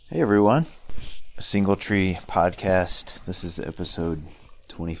Hey everyone, a Single Tree podcast. This is episode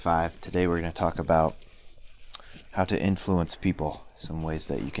 25. Today we're going to talk about how to influence people, some ways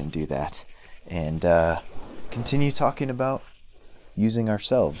that you can do that, and continue talking about using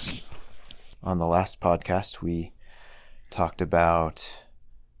ourselves. On the last podcast, we talked about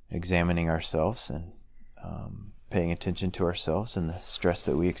examining ourselves and paying attention to ourselves and the stress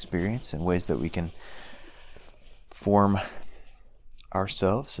that we experience and ways that we can form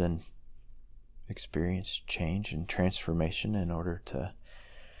ourselves and experience change and transformation in order to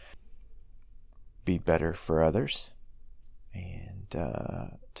be better for others and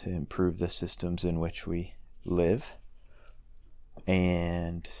to improve the systems in which we live.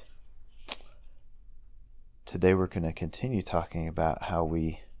 And today we're going to continue talking about how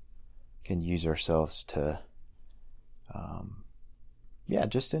we can use ourselves to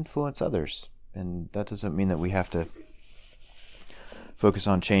just influence others. And that doesn't mean that we have to focus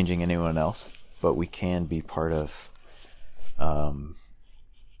on changing anyone else, but we can be part of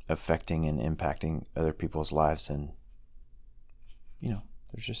affecting and impacting other people's lives. And there's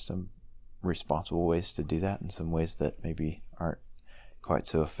just some responsible ways to do that and some ways that maybe aren't quite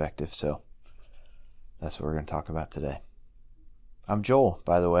so effective. So that's what we're going to talk about today. I'm Joel,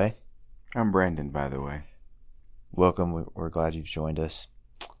 by the way. I'm Brandon, by the way. Welcome. We're glad you've joined us.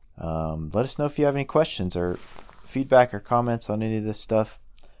 Let us know if you have any questions or feedback or comments on any of this stuff.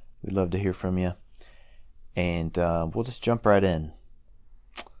 We'd love to hear from you. And we'll just jump right in.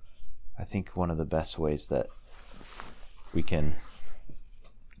 I think one of the best ways that we can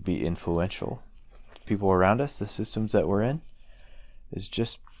be influential to people around us, the systems that we're in, is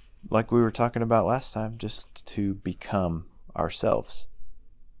just like we were talking about last time, just to become ourselves.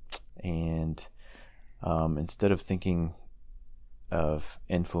 And instead of thinking of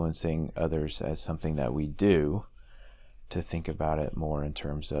influencing others as something that we do, to think about it more in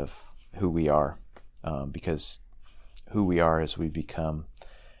terms of who we are, because who we are as we become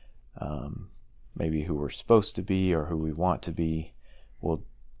maybe who we're supposed to be or who we want to be will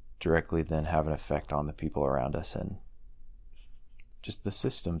directly then have an effect on the people around us and just the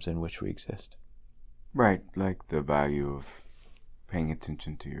systems in which we exist. Right, like the value of paying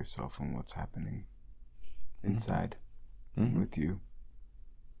attention to yourself and what's happening inside with you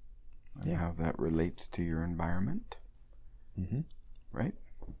and how that relates to your environment. Right?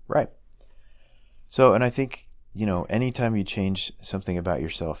 Right. So, and I think, anytime you change something about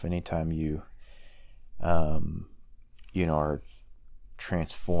yourself, anytime you, are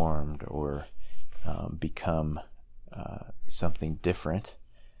transformed or become something different,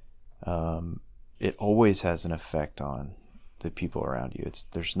 it always has an effect on the people around you.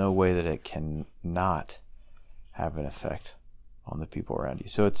 There's no way that it can not have an effect on the people around you.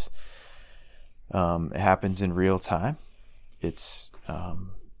 So it happens in real time. It's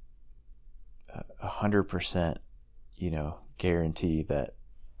 100%, guarantee that,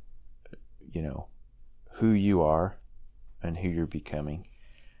 who you are and who you're becoming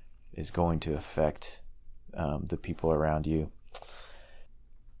is going to affect the people around you.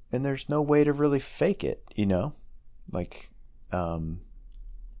 And there's no way to really fake it, like, even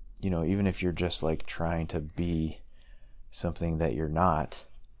if you're just like trying to be something that you're not,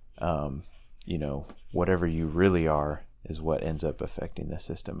 whatever you really are is what ends up affecting the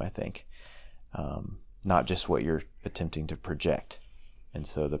system, I think. Not just what you're attempting to project. And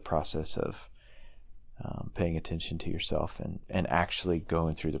so the process of paying attention to yourself and actually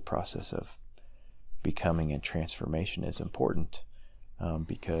going through the process of becoming and transformation is important,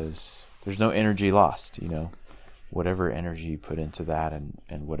 because there's no energy lost. Whatever energy you put into that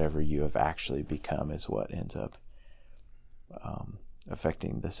and whatever you have actually become is what ends up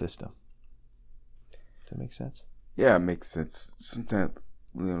affecting the system. Does that make sense? Yeah, it makes sense. Sometimes,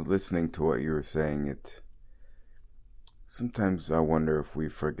 listening to what you were saying, sometimes I wonder if we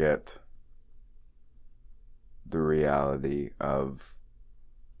forget the reality of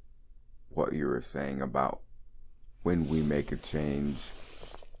what you were saying about when we make a change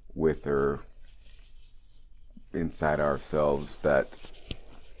with or inside ourselves, that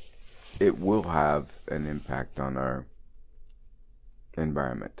it will have an impact on our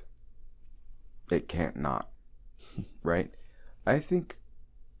environment. It can't not. Right? I think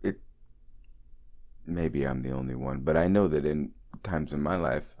maybe I'm the only one, but I know that in times in my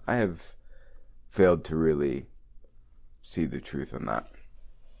life, I have failed to really see the truth in that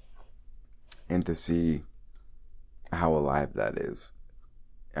and to see how alive that is.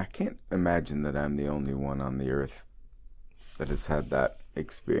 I can't imagine that I'm the only one on the earth that has had that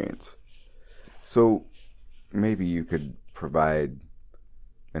experience. So maybe you could provide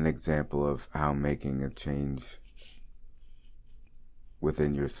an example of how making a change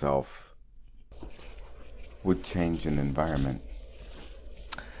within yourself would change an environment?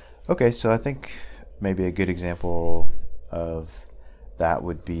 Okay, so I think maybe a good example of that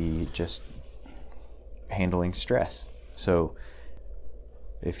would be just handling stress. So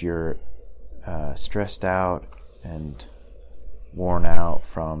if you're stressed out and worn out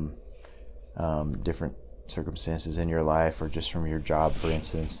from different circumstances in your life, or just from your job, for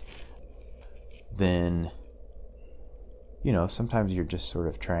instance, then, sometimes you're just sort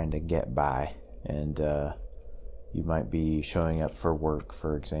of trying to get by, and you might be showing up for work,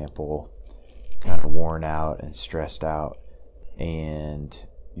 for example, kind of worn out and stressed out, and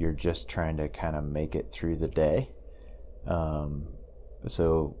you're just trying to kind of make it through the day.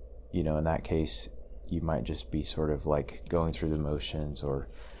 So, in that case, you might just be sort of like going through the motions, or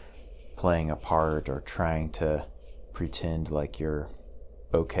playing a part, or trying to pretend like you're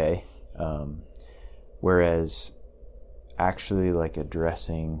okay. Whereas actually like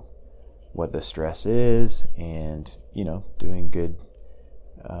addressing what the stress is, and, doing good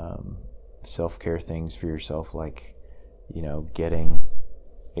self-care things for yourself, like, getting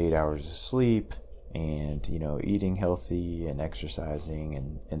 8 hours of sleep, and, eating healthy and exercising,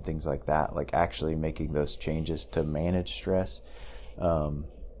 and things like that, like actually making those changes to manage stress,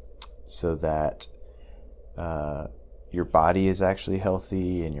 so that your body is actually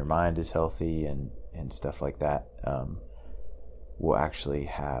healthy and your mind is healthy, and stuff like that, will actually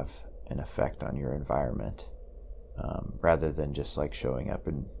have an effect on your environment, rather than just like showing up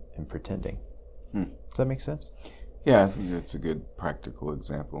and pretending. Does that make sense? Yeah, I think that's a good practical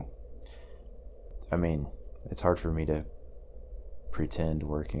example. I mean, it's hard for me to pretend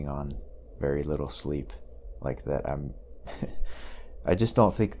working on very little sleep like that. I just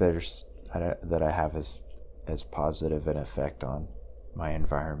don't think that I have as positive an effect on my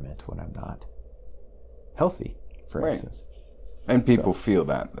environment when I'm not healthy, for instance. And people feel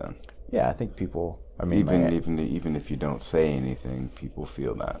that then. Yeah, I think people. I mean, even if you don't say anything, people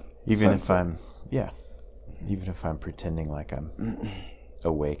feel that. Even if I'm pretending like I'm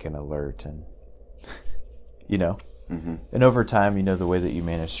awake and alert, and and over time, the way that you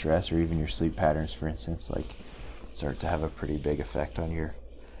manage stress, or even your sleep patterns, for instance, like, start to have a pretty big effect on your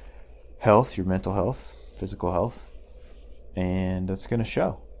health, your mental health, physical health, and that's going to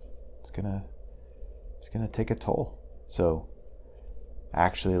show. It's going to take a toll. So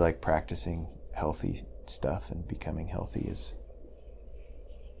actually, like, practicing healthy stuff and becoming healthy is,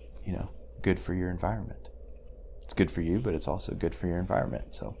 good for your environment. It's good for you, but it's also good for your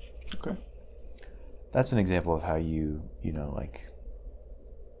environment. So okay, that's an example of how you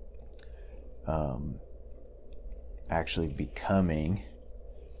actually becoming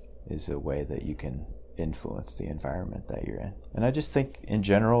is a way that you can influence the environment that you're in. And I just think in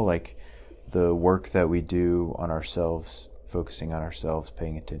general, like, the work that we do on ourselves, focusing on ourselves,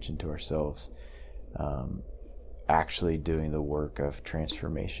 paying attention to ourselves, actually doing the work of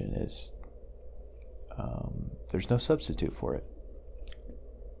transformation is, there's no substitute for it.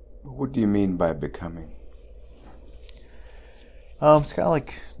 What do you mean by becoming? It's kind of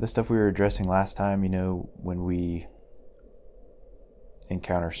like the stuff we were addressing last time. When we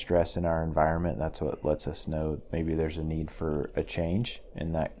encounter stress in our environment, that's what lets us know maybe there's a need for a change,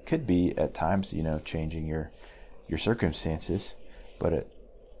 and that could be at times, changing your circumstances, but it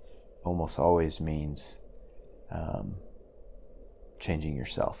almost always means changing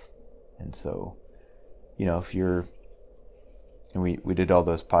yourself. And so, if you're, and we did all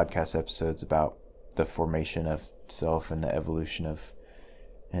those podcast episodes about the formation of self and the evolution of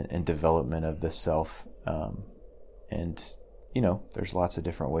and development of the self, and there's lots of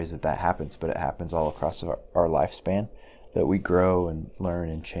different ways that happens, but it happens all across our lifespan, that we grow and learn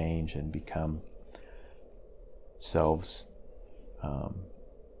and change and become selves,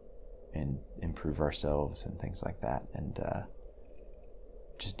 and improve ourselves and things like that. And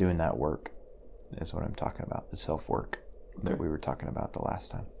just doing that work is what I'm talking about, the self-work that we were talking about the last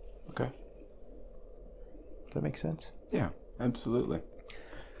time. Okay. Does that make sense? Yeah, absolutely.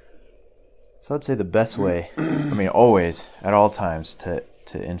 So I'd say the best way, always, at all times, to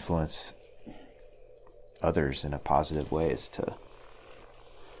influence others in a positive way is to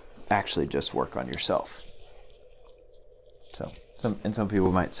actually just work on yourself. So some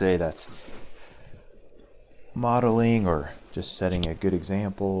people might say that's modeling, or just setting a good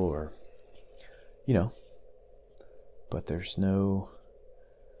example, or, but there's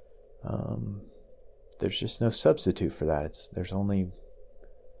just no substitute for that. There's only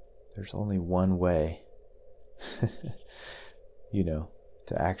one way,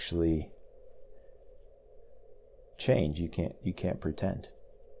 to actually change. You can't pretend.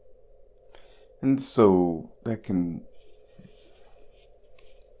 And so that can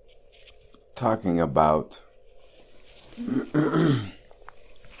talking about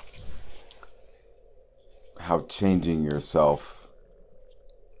how changing yourself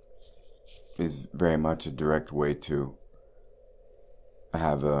is very much a direct way to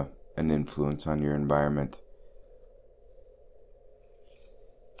have an influence on your environment,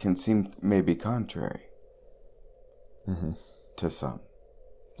 can seem maybe contrary to some.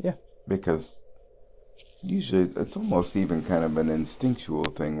 Yeah. Because usually it's almost even kind of an instinctual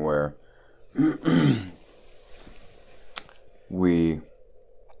thing where we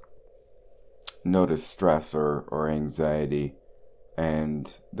notice stress or anxiety,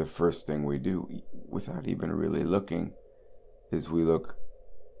 and the first thing we do, without even really looking, is we look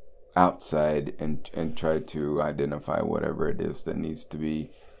outside and try to identify whatever it is that needs to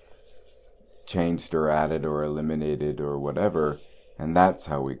be changed or added or eliminated or whatever, and that's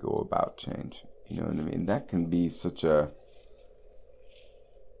how we go about change. You know what I mean? That can be such a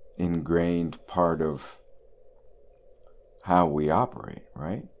ingrained part of how we operate,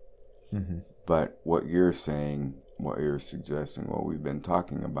 right? Mm-hmm. But what you're saying, what you're suggesting, what we've been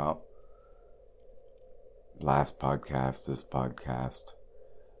talking about, last podcast, this podcast,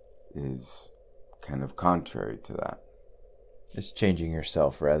 is kind of contrary to that. It's changing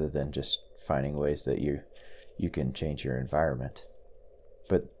yourself rather than just finding ways that you can change your environment.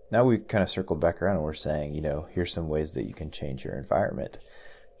 But now we kind of circled back around and we're saying, here's some ways that you can change your environment.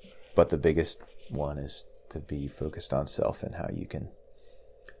 But the biggest one is to be focused on self and how you can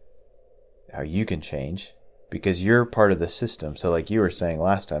change, because you're part of the system. So like you were saying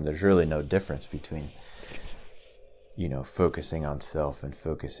last time, there's really no difference between, focusing on self and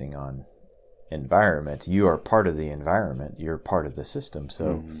focusing on environment. You are part of the environment. You're part of the system.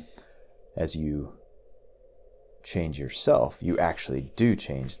 So as you change yourself, you actually do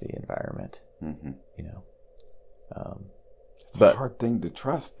change the environment. It's a hard thing to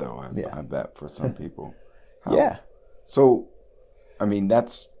trust, though, I bet, for some people. Yeah. So, I mean,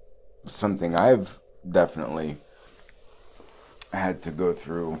 that's something I've definitely had to go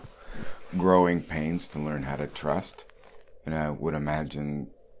through growing pains to learn how to trust. And I would imagine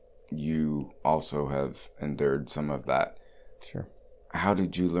you also have endured some of that. Sure. How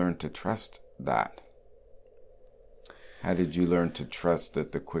did you learn to trust that? How did you learn to trust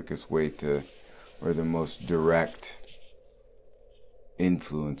that the quickest way to, or the most direct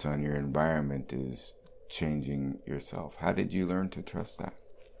influence on your environment is changing yourself? How did you learn to trust that?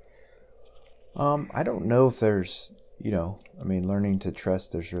 I don't know if there's, learning to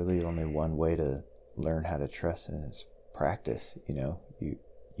trust, there's really only one way to learn how to trust, and it's practice.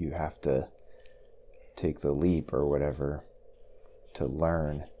 You have to take the leap or whatever to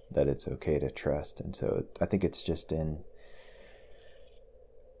learn that it's okay to trust. And so I think it's just in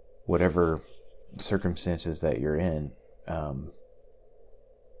whatever circumstances that you're in,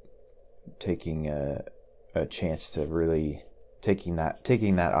 taking a chance to really taking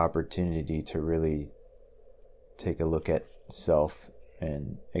that opportunity to really take a look at self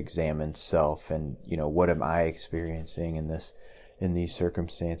and examine self, and what am I experiencing in these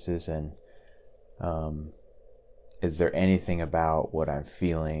circumstances, and is there anything about what I'm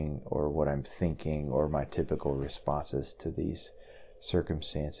feeling or what I'm thinking or my typical responses to these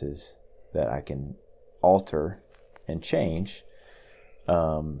circumstances that I can alter and change?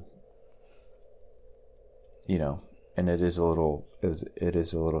 And it is a little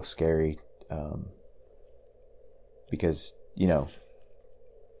scary, because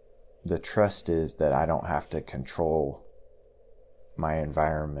the trust is that I don't have to control my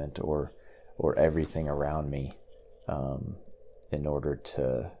environment or everything around me in order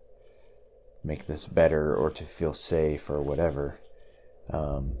to make this better or to feel safe or whatever.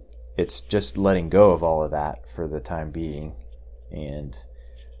 It's just letting go of all of that for the time being, and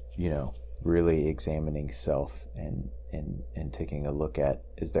really examining self and taking a look at,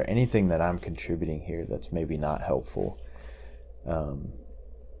 is there anything that I'm contributing here that's maybe not helpful, and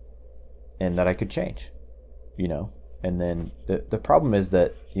that I could change, and then the problem is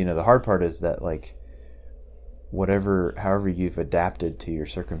that, the hard part is that, like, however you've adapted to your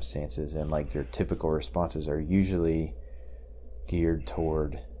circumstances, and like your typical responses are usually geared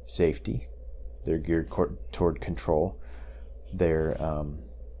toward safety. They're geared toward control. They're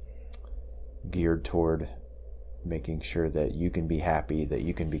geared toward making sure that you can be happy, that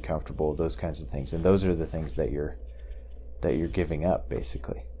you can be comfortable, those kinds of things. And those are the things that you're giving up,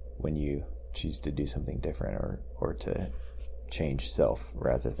 basically, when you choose to do something different or to change self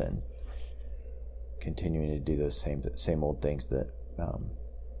rather than continuing to do those same old things that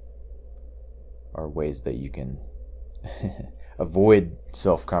are ways that you can avoid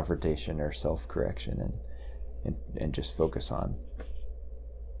self-confrontation or self-correction and just focus on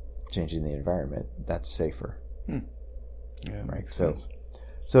changing the environment, that's safer. Yeah, right. makes sense.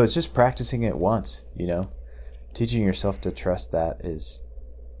 So it's just practicing it once, teaching yourself to trust that is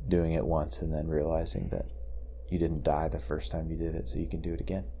doing it once and then realizing that you didn't die the first time you did it, so you can do it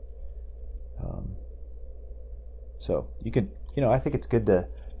again. So you could, I think it's good to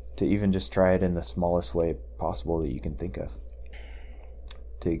even just try it in the smallest way possible that you can think of,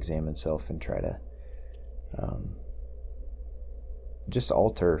 to examine self and try to just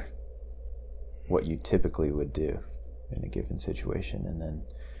alter what you typically would do in a given situation,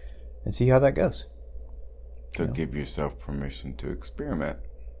 and see how that goes. So give yourself permission to experiment.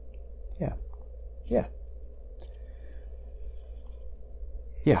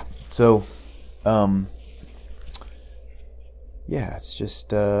 Yeah. So, it's just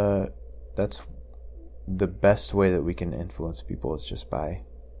that's the best way that we can influence people, is just by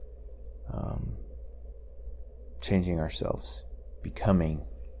changing ourselves, becoming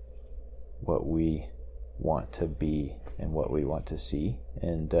what we want to be and what we want to see,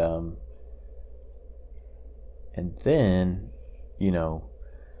 and then,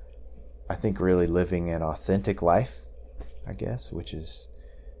 I think really living an authentic life, I guess, which is,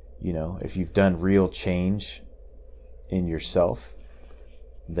 if you've done real change in yourself,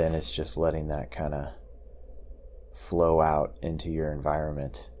 then it's just letting that kind of flow out into your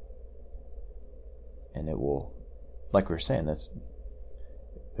environment, and it will, like we were saying,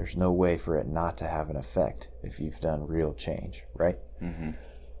 there's no way for it not to have an effect if you've done real change, right?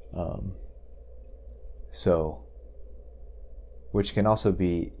 So, which can also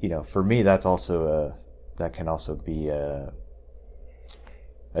be, for me, that can also be a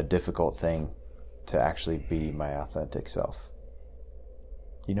difficult thing to actually be my authentic self.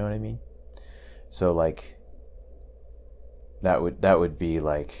 You know what I mean? So like, that would be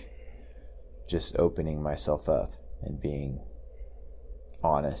like just opening myself up and being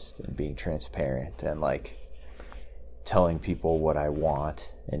honest and being transparent and like telling people what I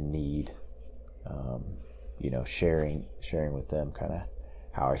want and need, sharing with them kind of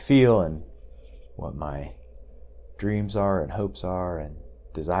how I feel and what my dreams are and hopes are and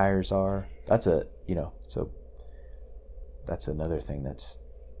desires are. So that's another thing that's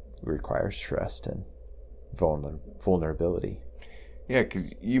requires trust and vulnerability. Yeah,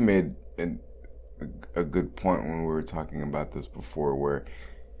 because you made a good point when we were talking about this before, where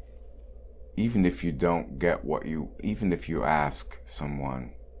even if you don't get even if you ask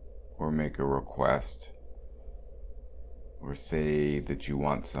someone or make a request or say that you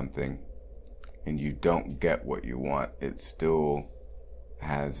want something and you don't get what you want, it still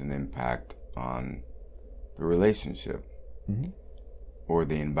has an impact on the relationship or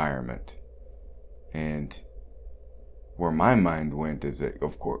the environment. And where my mind went is that,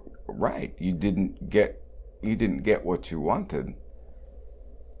 of course, right, you didn't get what you wanted,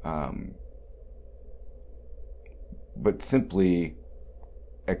 but simply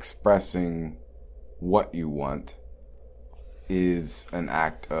expressing what you want is an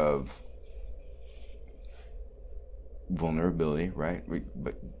act of vulnerability, right?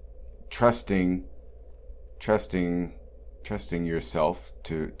 But trusting yourself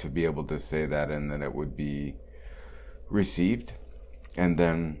to be able to say that, and then it would be received, and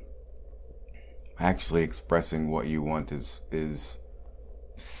then actually expressing what you want is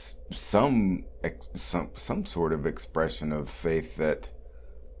some sort of expression of faith that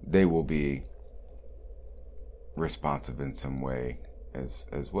they will be responsive in some way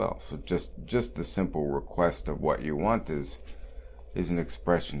as well. So just the simple request of what you want is an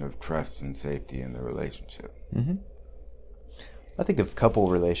expression of trust and safety in the relationship. I think of couple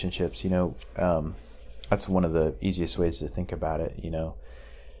relationships, that's one of the easiest ways to think about it.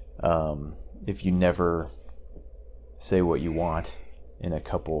 If you never say what you want in a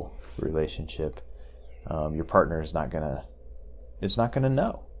couple relationship, your partner is not gonna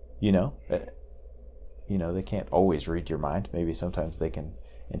know. They can't always read your mind. Maybe sometimes they can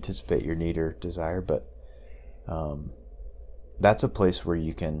anticipate your need or desire, but that's a place where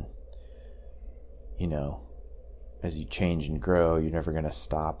you can, as you change and grow, you're never gonna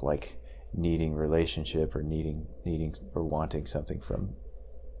stop like needing relationship or needing or wanting something from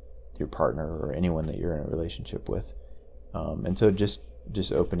your partner or anyone that you're in a relationship with. And so just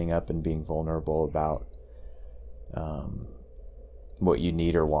opening up and being vulnerable about what you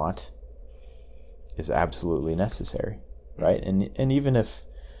need or want is absolutely necessary, right? And even if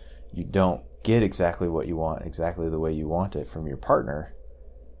you don't get exactly what you want exactly the way you want it from your partner,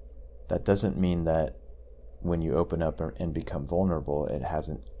 that doesn't mean that when you open up and become vulnerable, it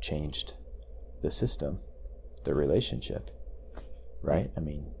hasn't changed the system, the relationship, right? I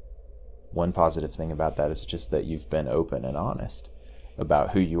mean, one positive thing about that is just that you've been open and honest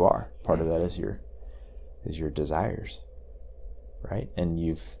about who you are. Part of that is your desires, right? And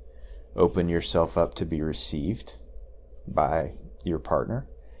you've opened yourself up to be received by your partner.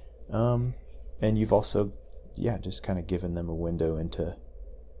 And you've also, just kind of given them a window into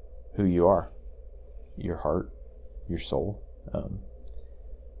who you are, your heart, your soul.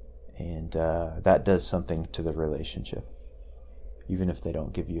 And that does something to the relationship, even if they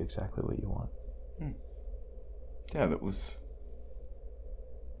don't give you exactly what you want. Yeah, that was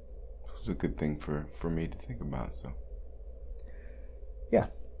a good thing for me to think about. So yeah,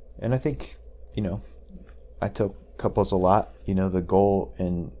 and I think, I tell couples a lot, the goal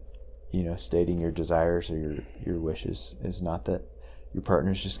in, stating your desires or your wishes is not that your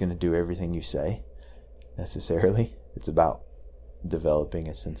partner's just going to do everything you say necessarily. It's about developing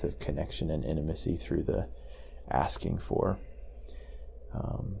a sense of connection and intimacy through the asking for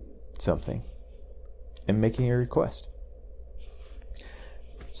something and making a request.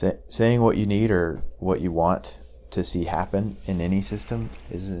 Saying what you need or what you want to see happen in any system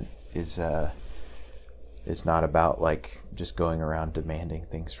is not about like just going around demanding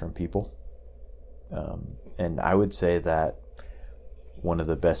things from people. And I would say that one of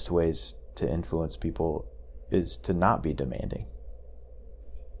the best ways to influence people is to not be demanding.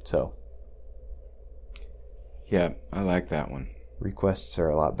 So, yeah, I like that one. Requests are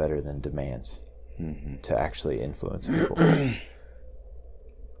a lot better than demands to actually influence people. I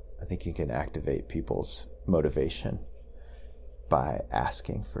think you can activate people's motivation by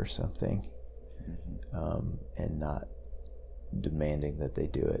asking for something and not demanding that they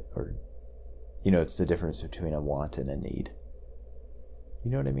do it. Or, it's the difference between a want and a need.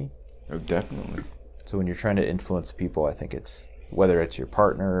 You know what I mean? Oh, definitely. So when you're trying to influence people, I think it's, whether it's your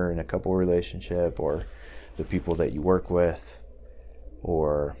partner in a couple relationship or the people that you work with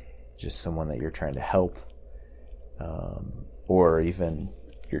or just someone that you're trying to help, or even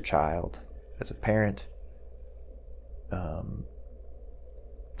your child as a parent,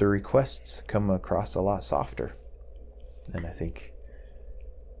 the requests come across a lot softer and I think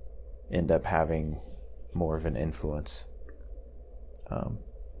end up having more of an influence. Does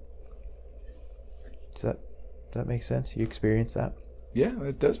that make sense? You experience that? Yeah,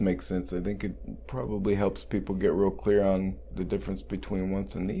 it does make sense. I think it probably helps people get real clear on the difference between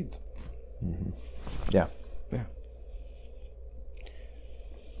wants and needs. Mm-hmm. Yeah. Yeah.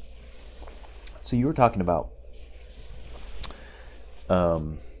 So you were talking about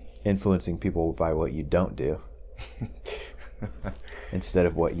influencing people by what you don't do instead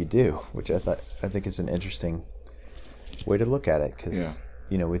of what you do, which I think is an interesting way to look at it, because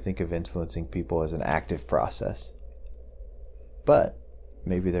we think of influencing people as an active process, but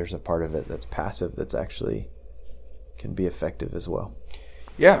maybe there's a part of it that's passive that's actually can be effective as well.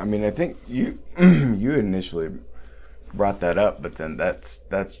 Yeah, I mean, I think you you initially brought that up, but then that's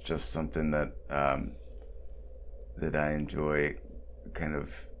just something that that I enjoy kind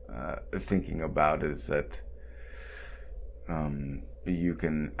of thinking about, is that you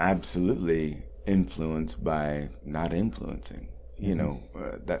can absolutely influence by not influencing.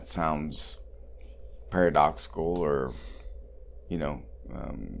 That sounds paradoxical or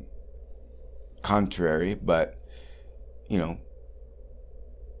contrary, but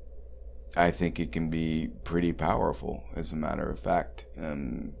I think it can be pretty powerful, as a matter of fact.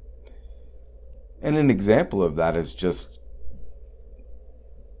 And an example of that is just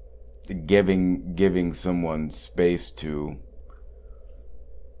giving someone space to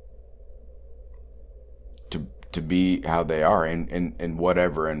be how they are in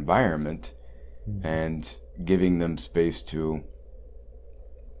whatever environment, and giving them space to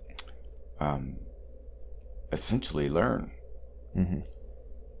essentially learn.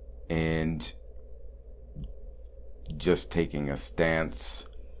 And just taking a stance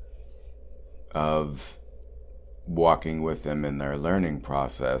of walking with them in their learning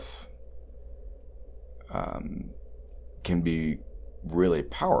process can be really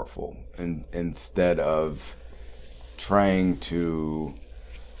powerful. And instead of trying to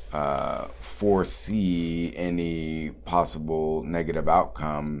foresee any possible negative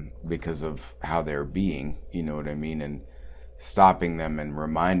outcome because of how they're being, you know what I mean? And stopping them and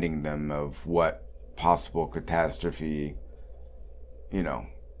reminding them of what possible catastrophe,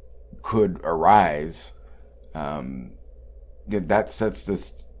 could arise, that sets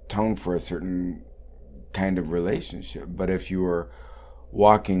this tone for a certain kind of relationship. But if you are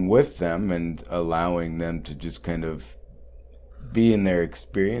walking with them and allowing them to just kind of be in their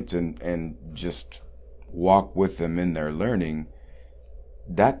experience and just walk with them in their learning,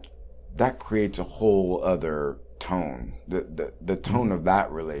 that creates a whole other tone. The tone of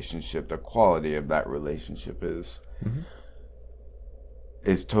that relationship, the quality of that relationship is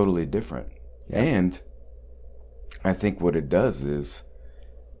is totally different. Yeah. And I think what it does is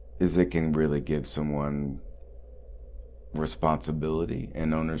it can really give someone responsibility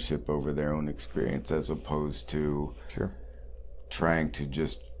and ownership over their own experience, as opposed to Sure. trying to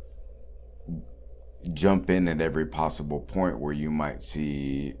just jump in at every possible point where you might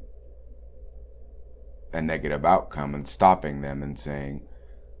see a negative outcome and stopping them and saying,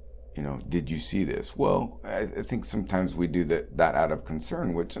 did you see this? Well, I think sometimes we do that out of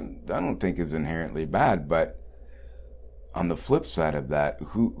concern, which I don't think is inherently bad. But on the flip side of that,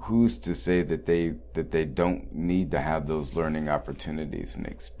 who's to say that they don't need to have those learning opportunities and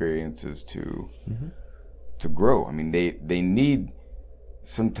experiences to grow? I mean, they need.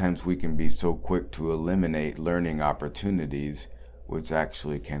 Sometimes we can be so quick to eliminate learning opportunities, which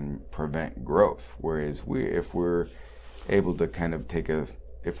actually can prevent growth. Whereas if we're able to kind of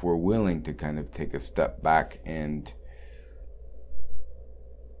if we're willing to kind of take a step back and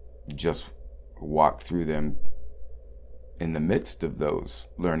just walk through them in the midst of those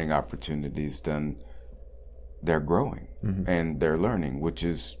learning opportunities, then they're growing and they're learning, which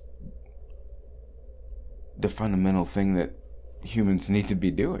is the fundamental thing that humans need to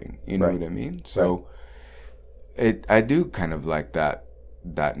be doing. You know what I mean? So I do kind of like that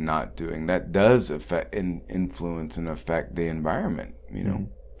not doing that does affect and influence and affect the environment,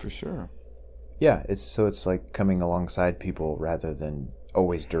 for sure. Yeah, it's like coming alongside people rather than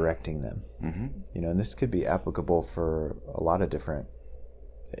always directing them. And this could be applicable for a lot of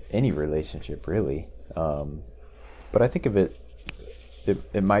any relationship, really. But I think of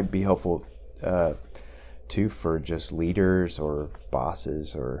it might be helpful too for just leaders or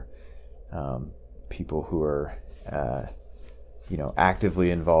bosses or people who are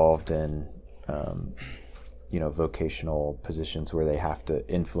actively involved in vocational positions where they have to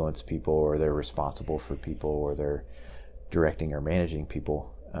influence people, or they're responsible for people, or they're directing or managing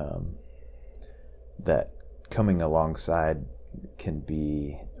people. That coming alongside can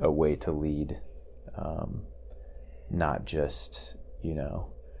be a way to lead, not just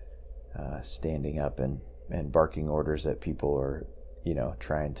standing up and barking orders at people, or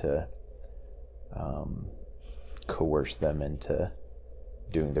trying to coerce them into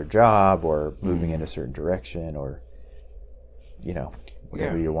doing their job or moving in a certain direction, or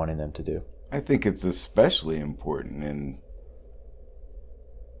whatever you're wanting them to do. I think it's especially important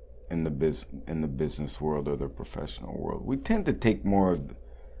in the business world or the professional world. We tend to take more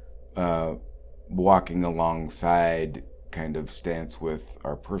of walking alongside kind of stance with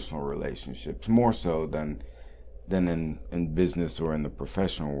our personal relationships, more so than in business or in the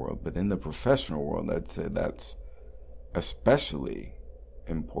professional world. But in the professional world, I'd say that's especially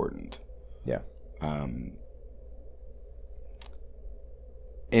important. Yeah.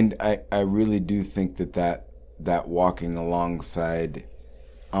 And I really do think that walking alongside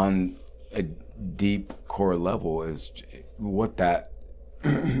on a deep core level is what that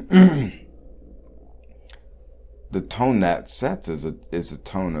the tone that sets is a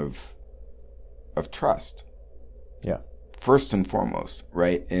tone of trust. Yeah. First and foremost,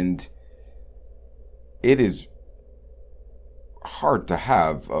 right? And it is hard to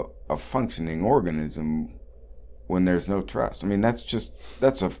have a functioning organism when there's no trust. I mean, that's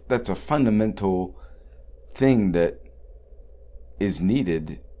a fundamental thing that is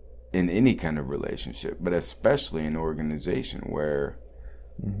needed in any kind of relationship, but especially in organization where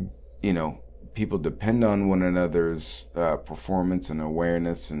people depend on one another's performance and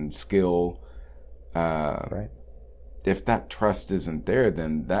awareness and skill. Right. If that trust isn't there,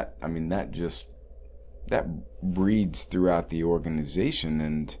 then that breeds throughout the organization,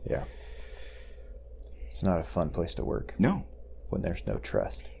 and it's not a fun place to work. No, when there's no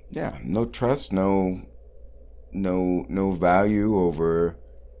trust. Yeah, no trust, no value over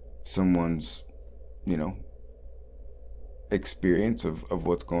someone's experience of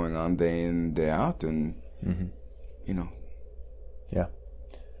what's going on day in, day out, and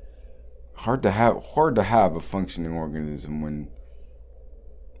hard to have a functioning organism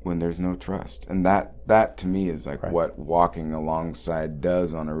when there's no trust. And that to me is like what walking alongside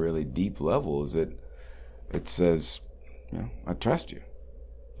does on a really deep level. Is it says, I trust you.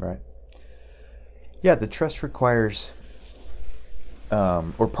 Right. Yeah, the trust requires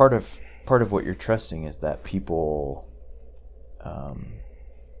or part of what you're trusting is that people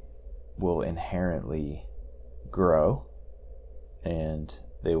will inherently grow, and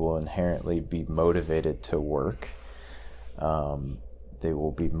they will inherently be motivated to work. They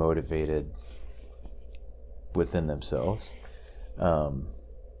will be motivated within themselves,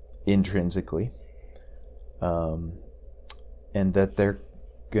 intrinsically, and that they're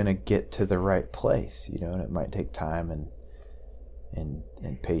going to get to the right place, and it might take time and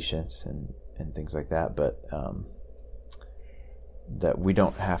patience and things like that. But that we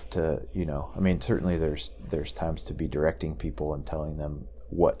don't have to, I mean, certainly there's times to be directing people and telling them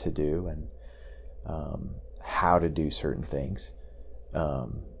what to do and how to do certain things.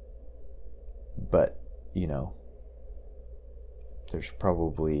 But, there's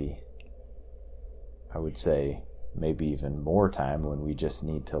probably, I would say, maybe even more time when we just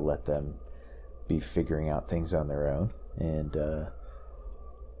need to let them be figuring out things on their own and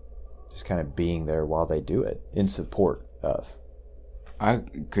just kind of being there while they do it in support of. I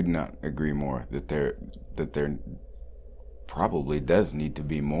could not agree more that there probably does need to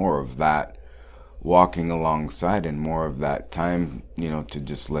be more of that walking alongside and more of that time, to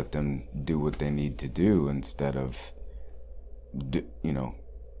just let them do what they need to do instead of,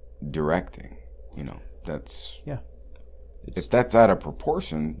 directing. That's if that's out of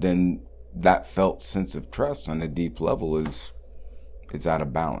proportion, then that felt sense of trust on a deep level is out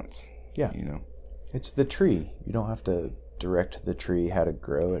of balance. Yeah. It's the tree. You don't have to direct the tree how to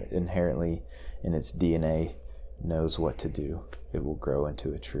grow. It inherently in its DNA knows what to do. It will grow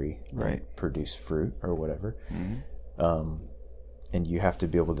into a tree, right? Produce fruit or whatever. Mm-hmm. And you have to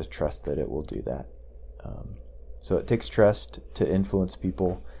be able to trust that it will do that. So it takes trust to influence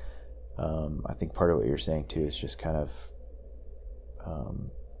people. I think part of what you're saying too is just kind of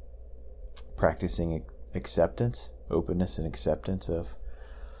practicing acceptance, openness and acceptance of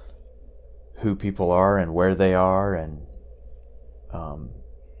who people are and where they are. And,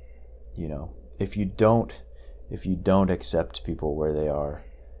 if you don't accept people where they are,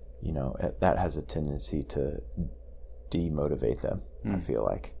 that has a tendency to demotivate them, I feel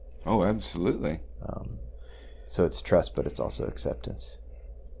like. Oh, absolutely. So it's trust, but it's also acceptance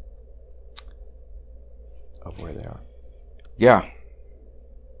of where they are. Yeah.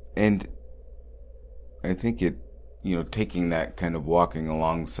 And I think taking that kind of walking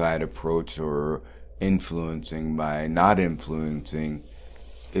alongside approach or influencing by not influencing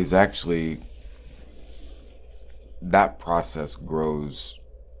is actually, that process grows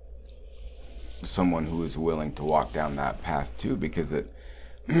someone who is willing to walk down that path too, because it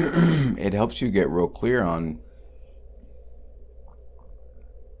it helps you get real clear on,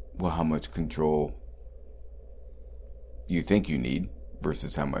 well, how much control you think you need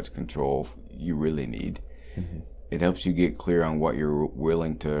versus how much control you really need. Mm-hmm. It helps you get clear on what you're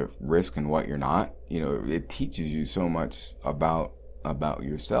willing to risk and what you're not. It teaches you so much about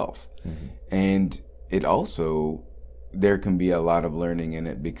yourself. Mm-hmm. And it also, there can be a lot of learning in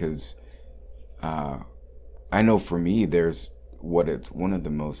it because I know for me, one of the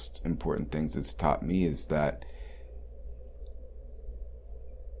most important things it's taught me is that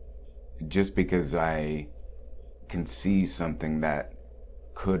just because I can see something that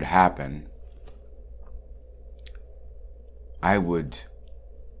could happen, I would,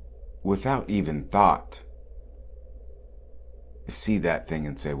 without even thought, see that thing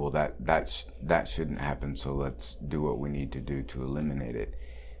and say, well, that shouldn't happen, so let's do what we need to do to eliminate it.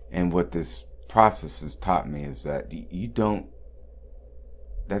 And what this process has taught me is that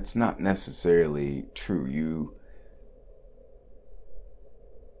that's not necessarily true. You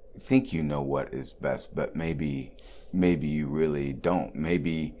think you know what is best, but maybe you really don't.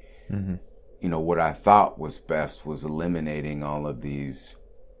 Maybe, mm-hmm. What I thought was best was eliminating all of these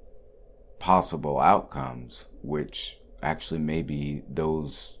possible outcomes, which actually maybe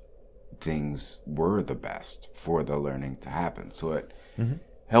those things were the best for the learning to happen. So it mm-hmm.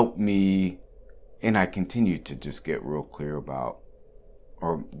 helped me, and I continue to just get real clear about,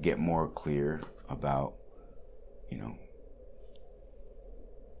 or get more clear about,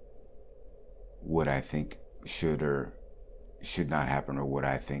 what I think should or should not happen, or what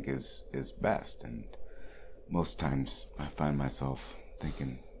I think is best. And most times I find myself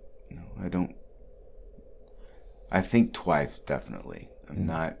thinking, I think twice, definitely. I'm mm-hmm.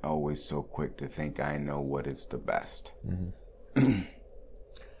 not always so quick to think I know what is the best. Mm-hmm.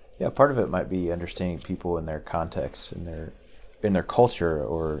 Yeah, part of it might be understanding people in their context, in their culture,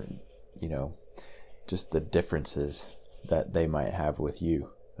 or, just the differences that they might have with you.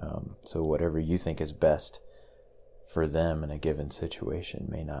 So whatever you think is best for them in a given situation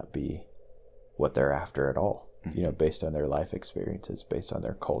may not be what they're after at all, mm-hmm. Based on their life experiences, based on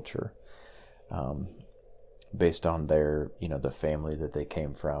their culture, based on their, the family that they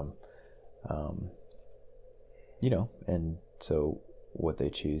came from, and so what they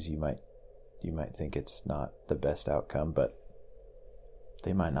choose, you might think it's not the best outcome, but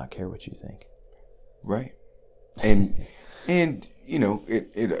they might not care what you think. Right. And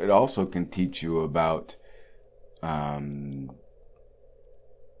it also can teach you about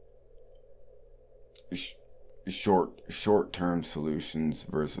short-term solutions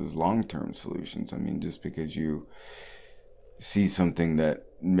versus long-term solutions. I mean, just because you see something that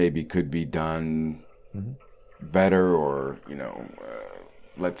maybe could be done better, or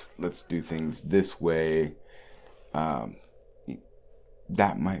let's do things this way, that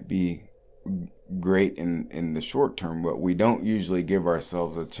might be great in the short term, but we don't usually give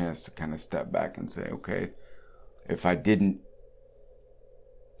ourselves a chance to kind of step back and say, okay, if I didn't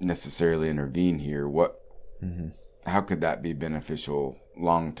necessarily intervene here, how could that be beneficial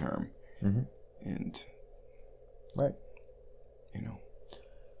long term? And right,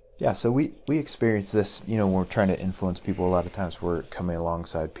 yeah. So we experience this, when we're trying to influence people. A lot of times we're coming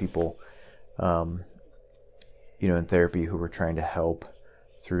alongside people, in therapy, who we're trying to help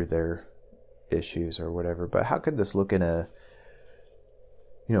through their issues or whatever. But how could this look in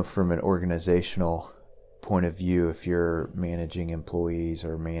from an organizational point of view, if you're managing employees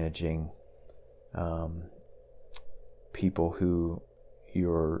or managing people who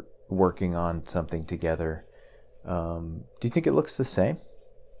you're working on something together? Do you think it looks the same?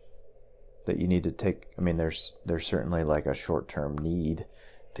 That you need to take, there's certainly like a short-term need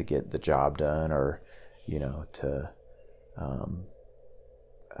to get the job done, or, to,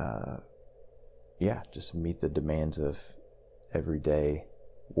 just meet the demands of everyday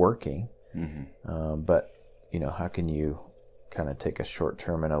working. But, how can you kind of take a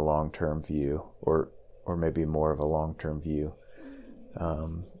short-term and a long-term view, or maybe more of a long-term view,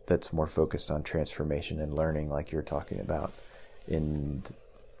 that's more focused on transformation and learning, like you're talking about, in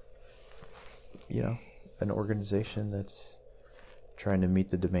an organization that's trying to meet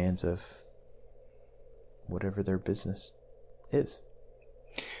the demands of whatever their business is?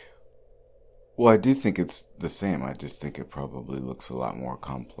 Well, I do think it's the same. I just think it probably looks a lot more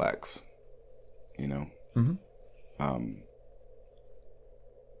complex,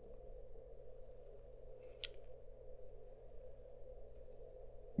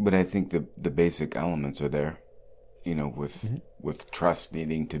 But I think the basic elements are there, with trust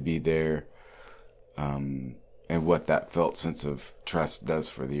needing to be there, and what that felt sense of trust does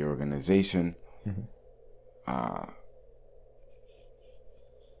for the organization. I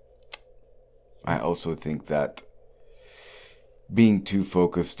also think that being too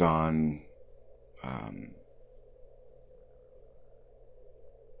focused on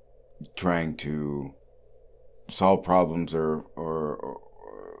trying to solve problems, or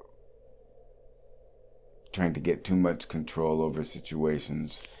trying to get too much control over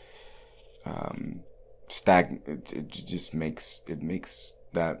situations, stagnant. It just makes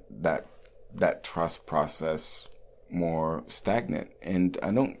that trust process more stagnant. And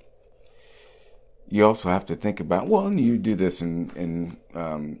you also have to think about, and you do this in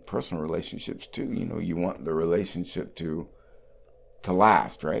personal relationships too. You want the relationship to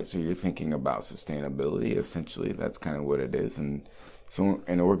last, right? So you're thinking about sustainability. Essentially, that's kind of what it is. And so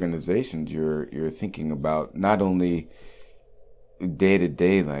in organizations, you're thinking about not only day to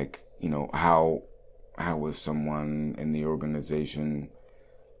day, like, how is someone in the organization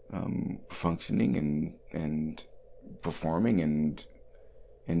functioning and performing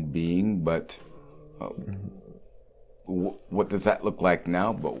and being, but what does that look like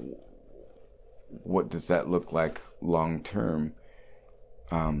now? But what does that look like long term?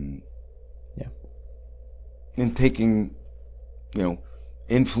 And taking,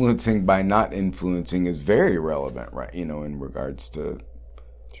 influencing by not influencing is very relevant, right? In regards to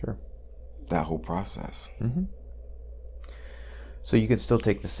that whole process. So you could still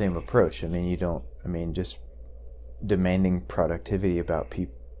take the same approach. Just demanding productivity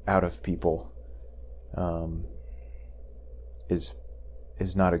out of people is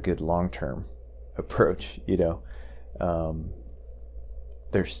not a good long-term approach.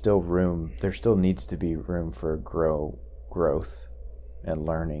 There's still needs to be room for growth and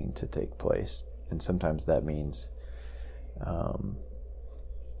learning to take place. And sometimes that means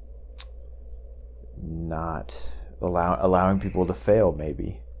not allowing people to fail,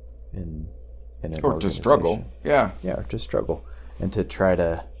 maybe in an or to struggle. Yeah, or to struggle, and to try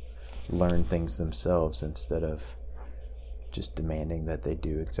to learn things themselves instead of just demanding that they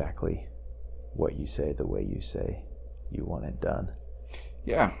do exactly what you say, the way you say you want it done.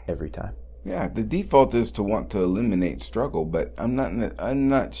 Yeah. Every time. Yeah, the default is to want to eliminate struggle, but I'm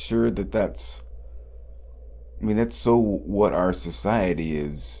not sure that's so what our society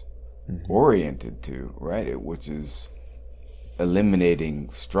is oriented to, right? Which is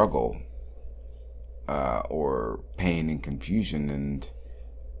eliminating struggle, or pain and confusion, and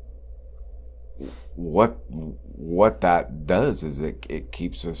what that does is it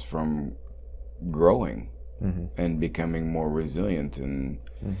keeps us from growing and becoming more resilient, and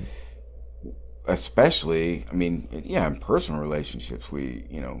especially, I mean, yeah, in personal relationships, we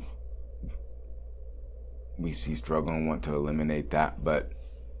see struggle and want to eliminate that. But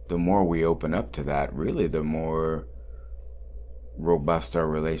the more we open up to that, really, the more robust our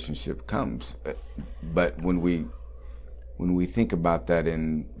relationship comes. But when we think about that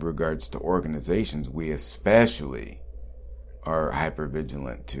in regards to organizations, we especially are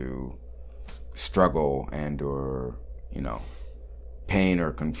hypervigilant to struggle and or pain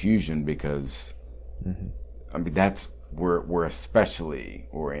or confusion, because I mean that's we're especially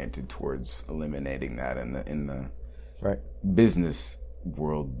oriented towards eliminating that in the right business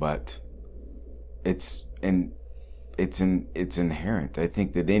world. But it's inherent. I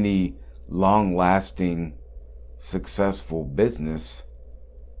think that any long lasting successful business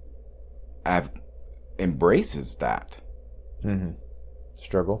embraces that.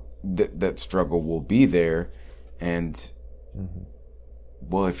 Struggle. That struggle will be there, and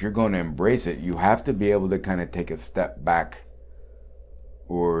well, if you're going to embrace it, you have to be able to kind of take a step back,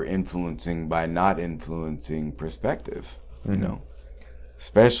 or influencing by not influencing perspective,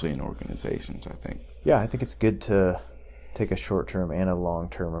 especially in organizations, I think. Yeah, I think it's good to take a short-term and a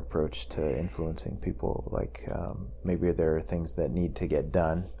long-term approach to influencing people. Like maybe there are things that need to get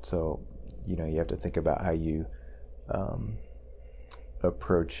done, so you have to think about how you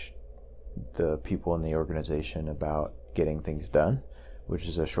approach the people in the organization about getting things done, which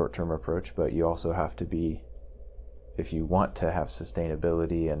is a short-term approach. But you also have to be, if you want to have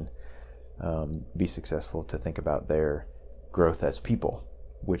sustainability and be successful, to think about their growth as people,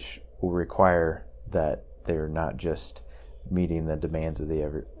 which will require that they're not just meeting the demands of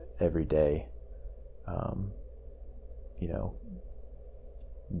the everyday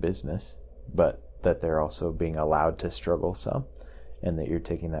business, but that they're also being allowed to struggle some, and that you're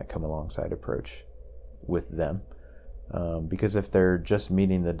taking that come alongside approach with them. Because if they're just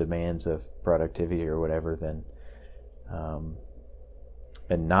meeting the demands of productivity or whatever, then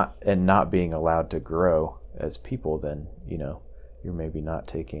and not being allowed to grow as people, then you're maybe not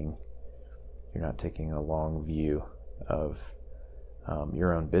taking a long view of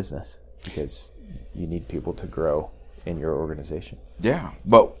your own business, because you need people to grow in your organization. Yeah,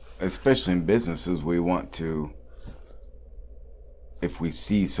 but especially in businesses, we want to, if we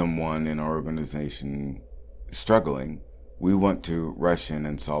see someone in our organization struggling, we want to rush in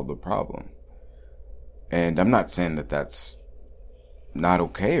and solve the problem. And I'm not saying that that's not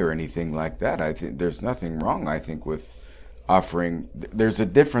okay or anything like that. I think there's nothing wrong, I think, with offering. There's a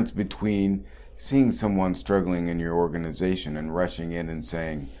difference between seeing someone struggling in your organization and rushing in and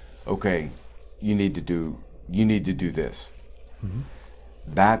saying, okay, you need to do this.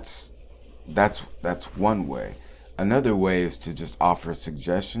 That's one way. Another way is to just offer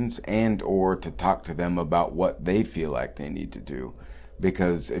suggestions and or to talk to them about what they feel like they need to do.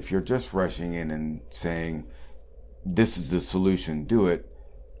 Because if you're just rushing in and saying, this is the solution, do it,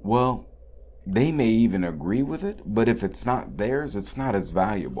 well, they may even agree with it, but if it's not theirs, it's not as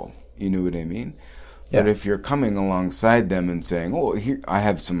valuable. You know what I mean? Yeah. But if you're coming alongside them and saying, oh, here, I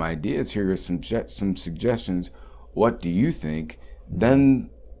have some ideas, here are some suggestions, what do you think? Then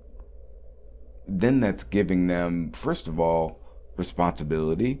that's giving them, first of all,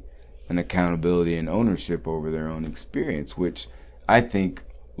 responsibility and accountability and ownership over their own experience, which I think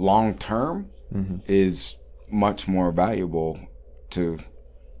long term is much more valuable to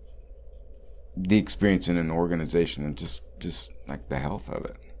the experience in an organization and just like the health of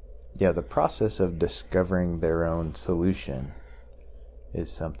it. Yeah, the process of discovering their own solution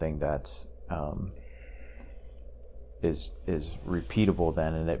is something that's is repeatable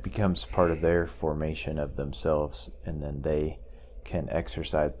then, and it becomes part of their formation of themselves, and then they can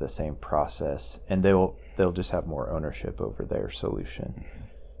exercise the same process, and they'll just have more ownership over their solution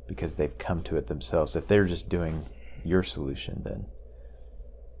because they've come to it themselves. If they're just doing your solution, then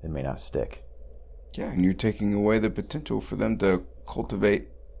it may not stick. Yeah, and you're taking away the potential for them to cultivate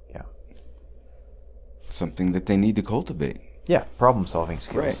something that they need to cultivate. Yeah, problem-solving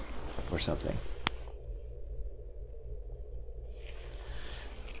skills or something.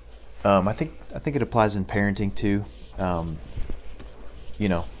 I think it applies in parenting too.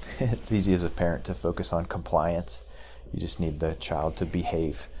 It's easy as a parent to focus on compliance. You just need the child to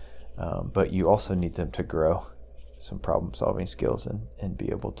behave, but you also need them to grow some problem-solving skills and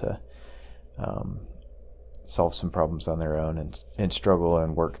be able to solve some problems on their own and struggle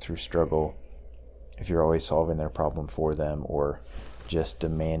and work through struggle. If you're always solving their problem for them or just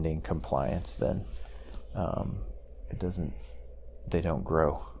demanding compliance, then they don't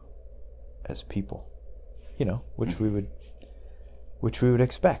grow as people, which we would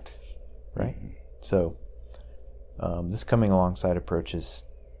expect, right? So this coming alongside approach is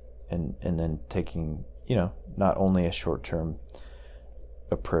and then taking, not only a short-term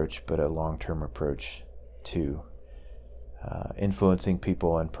approach, but a long-term approach to influencing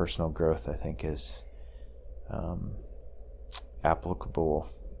people and personal growth, I think is applicable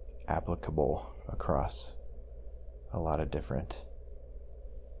across a lot of different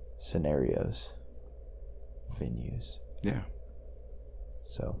scenarios, venues. Yeah.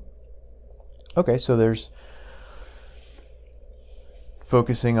 So, okay, so there's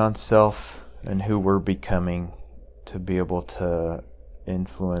focusing on self and who we're becoming to be able to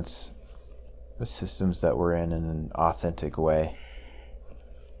influence the systems that we're in an authentic way,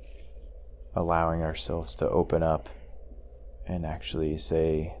 allowing ourselves to open up and actually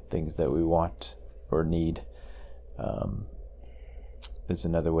say things that we want or need, is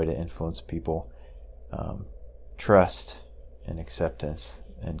another way to influence people. Trust and acceptance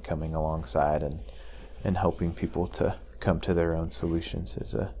and coming alongside and helping people to come to their own solutions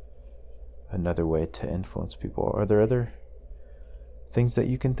is another way to influence people. Are there other things that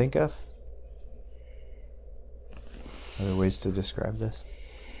you can think of? Other ways to describe this?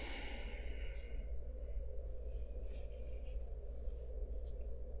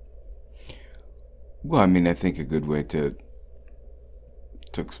 Well, I mean, I think a good way to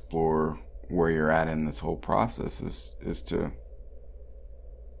explore where you're at in this whole process is to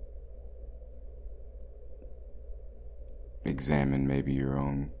examine maybe your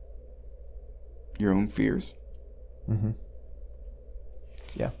own fears. Mm-hmm.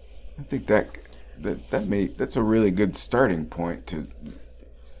 Yeah, I think that's a really good starting point to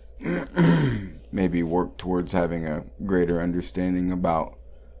maybe work towards having a greater understanding about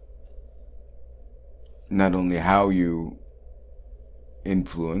not only how you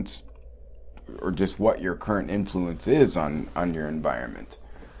influence or just what your current influence is on your environment.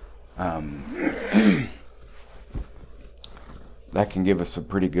 That can give us a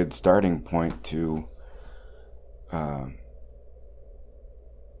pretty good starting point to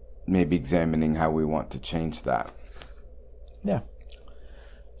maybe examining how we want to change that. Yeah.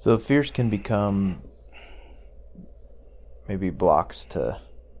 So fears can become maybe blocks to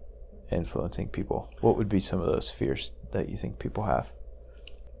influencing people. What would be some of those fears that you think people have?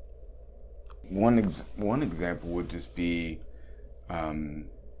 One example would just be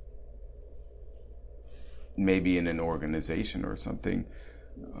maybe in an organization or something,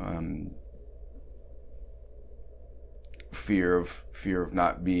 fear of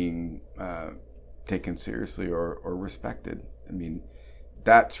not being taken seriously or respected. I mean,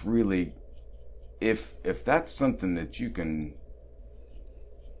 that's really, if that's something that you can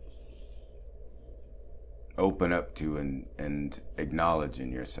open up to and acknowledge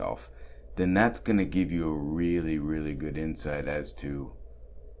in yourself, then that's going to give you a really, really good insight as to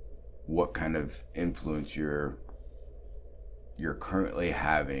what kind of influence you're currently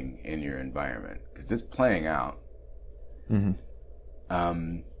having in your environment, because it's playing out.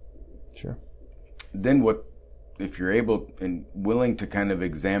 Mm-hmm. Sure. Then what, if you're able and willing to kind of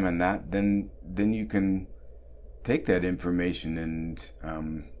examine that, then you can take that information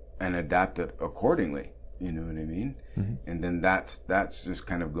and adapt it accordingly. You know what I mean? Mm-hmm. And then that's just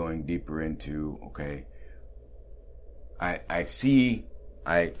kind of going deeper into, okay, I see,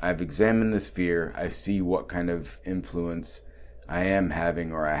 I've examined this fear. I see what kind of influence I am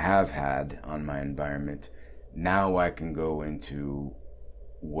having or I have had on my environment. Now I can go into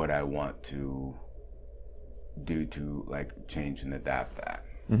what I want to do to like change and adapt that.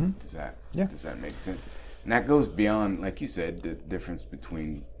 Mm-hmm. Does that make sense? And that goes beyond, like you said, the difference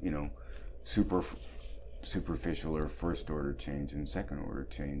between, superficial or first order change and second order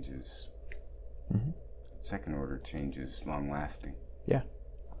change is second order change is long lasting. Yeah.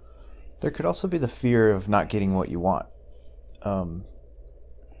 There could also be the fear of not getting what you want. And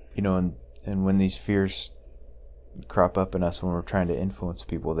when these fears crop up in us when we're trying to influence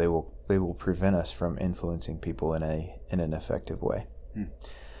people, they will prevent us from influencing people in an effective way.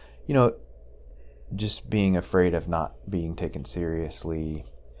 Just being afraid of not being taken seriously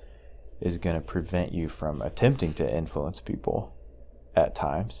is going to prevent you from attempting to influence people at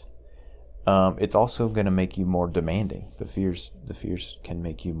times. It's also going to make you more demanding. The fears can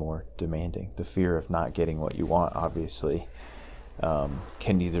make you more demanding. The fear of not getting what you want, obviously,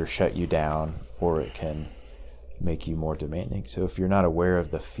 can either shut you down or it can make you more demanding. So if you're not aware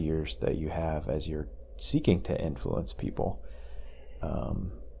of the fears that you have as you're seeking to influence people,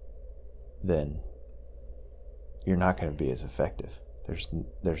 then you're not going to be as effective.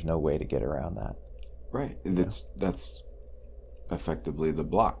 There's no way to get around that. Right. And that's effectively the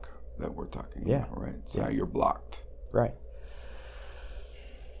block that we're talking about, right? It's how you're blocked. Right.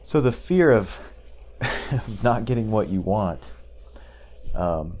 So the fear of not getting what you want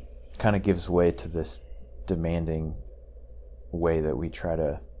kind of gives way to this demanding way that we try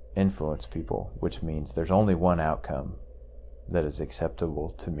to influence people, which means there's only one outcome that is acceptable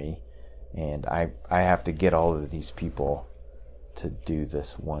to me, and I have to get all of these people to do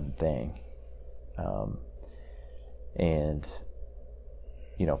this one thing. And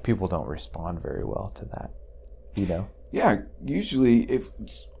people don't respond very well to that, Yeah, usually if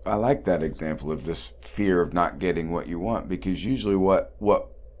I like that example of this fear of not getting what you want, because usually what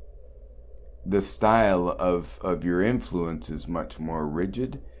the style of your influence is much more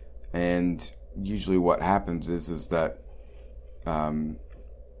rigid, and usually what happens is that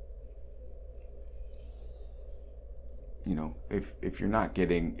if you're not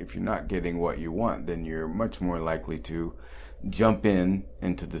getting what you want, then you're much more likely to jump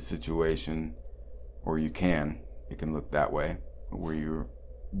into the situation, or it can look that way, where you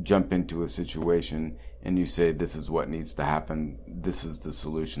jump into a situation and you say, this is what needs to happen, this is the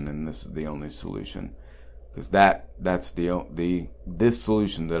solution, and this is the only solution, because that's this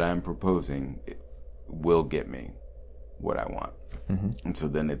solution that I'm proposing will get me what I want. Mm-hmm. And so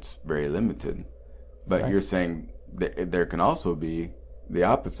then it's very limited. But right. You're saying that there can also be the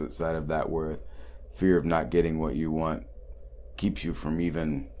opposite side of that, where fear of not getting what you want keeps you from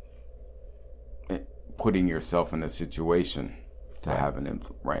even putting yourself in a situation to have an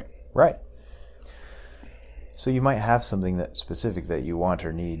influence. Right. So you might have something that specific that you want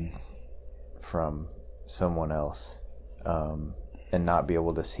or need from someone else, and not be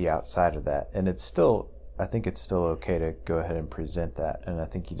able to see outside of that. And I think it's still okay to go ahead and present that. And I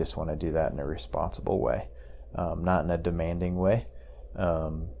think you just want to do that in a responsible way, not in a demanding way.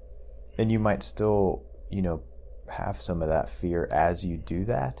 And you might still, have some of that fear as you do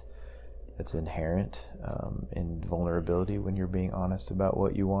that. It's inherent in vulnerability when you're being honest about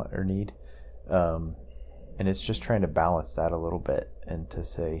what you want or need. And it's just trying to balance that a little bit and to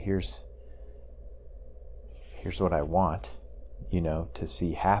say, here's what I want, to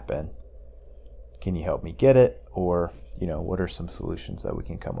see happen. Can you help me get it? Or, what are some solutions that we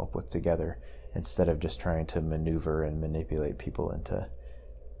can come up with together, instead of just trying to maneuver and manipulate people into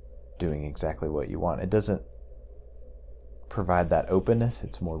doing exactly what you want. It doesn't provide that openness.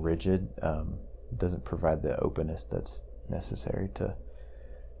 It's more rigid. It doesn't provide the openness that's necessary to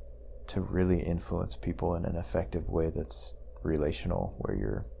really influence people in an effective way that's relational, where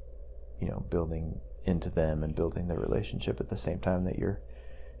you're, building into them and building the relationship at the same time that you're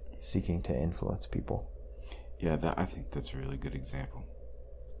seeking to influence people. Yeah, I think that's a really good example.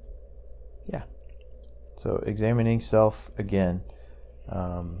 Yeah. So examining self again,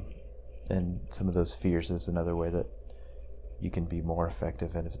 and some of those fears is another way that you can be more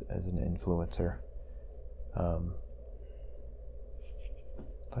effective as an influencer. I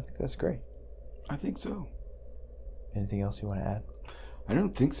think that's great. I think so. Anything else you want to add? I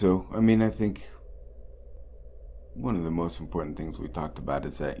don't think so. I think one of the most important things we talked about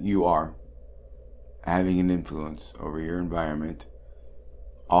is that you are having an influence over your environment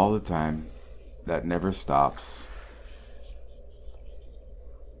all the time. That never stops.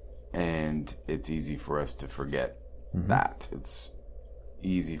 And it's easy for us to forget that. It's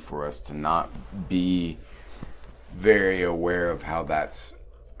easy for us to not be very aware of how that's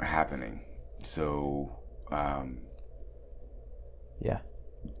happening. So,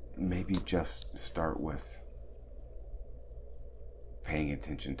 maybe just start with paying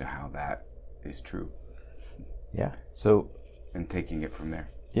attention to how that is true. Yeah. So, and taking it from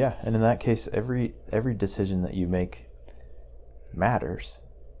there. Yeah, and in that case, every decision that you make matters,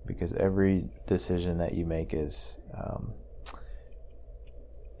 because every decision that you make is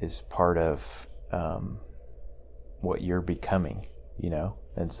part of what you're becoming,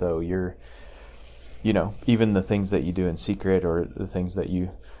 and so you're, even the things that you do in secret, or the things that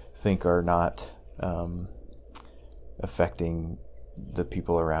you think are not affecting the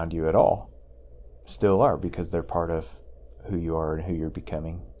people around you at all, still are, because they're part of who you are and who you're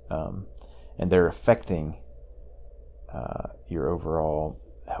becoming, and they're affecting your overall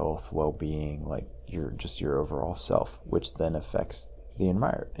health, well-being, like your overall self, which then affects the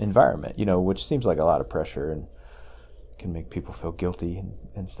environment, which seems like a lot of pressure and can make people feel guilty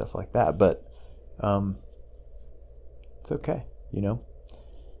and stuff like that, but it's okay,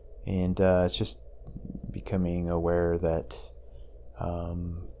 and it's just becoming aware that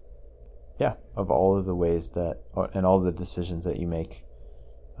of all of the ways that, and all the decisions that you make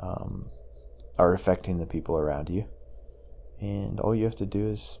are affecting the people around you. And all you have to do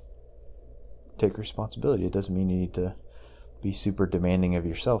is take responsibility. It doesn't mean you need to be super demanding of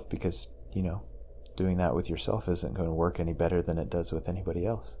yourself, because, doing that with yourself isn't going to work any better than it does with anybody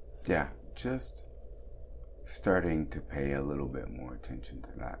else. Yeah, just starting to pay a little bit more attention to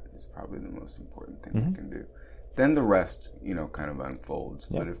that is probably the most important thing Mm-hmm. we can do. Then the rest, kind of unfolds.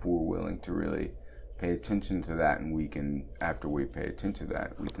 Yeah. But if we're willing to really pay attention to that, and we can, after we pay attention to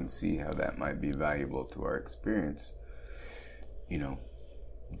that, we can see how that might be valuable to our experience,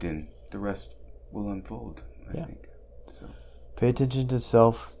 then the rest will unfold, I think. So pay attention to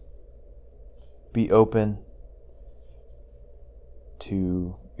self. Be open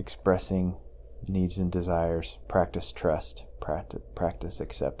to expressing needs and desires. Practice trust. Practice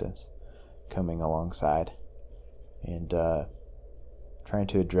acceptance. Coming alongside. And trying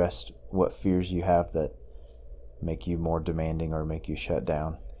to address what fears you have that make you more demanding or make you shut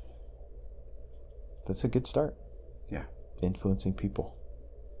down. That's a good start. Yeah. Influencing people.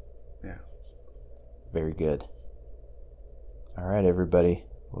 Yeah. Very good. All right, everybody.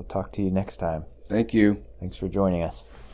 We'll talk to you next time. Thank you. Thanks for joining us.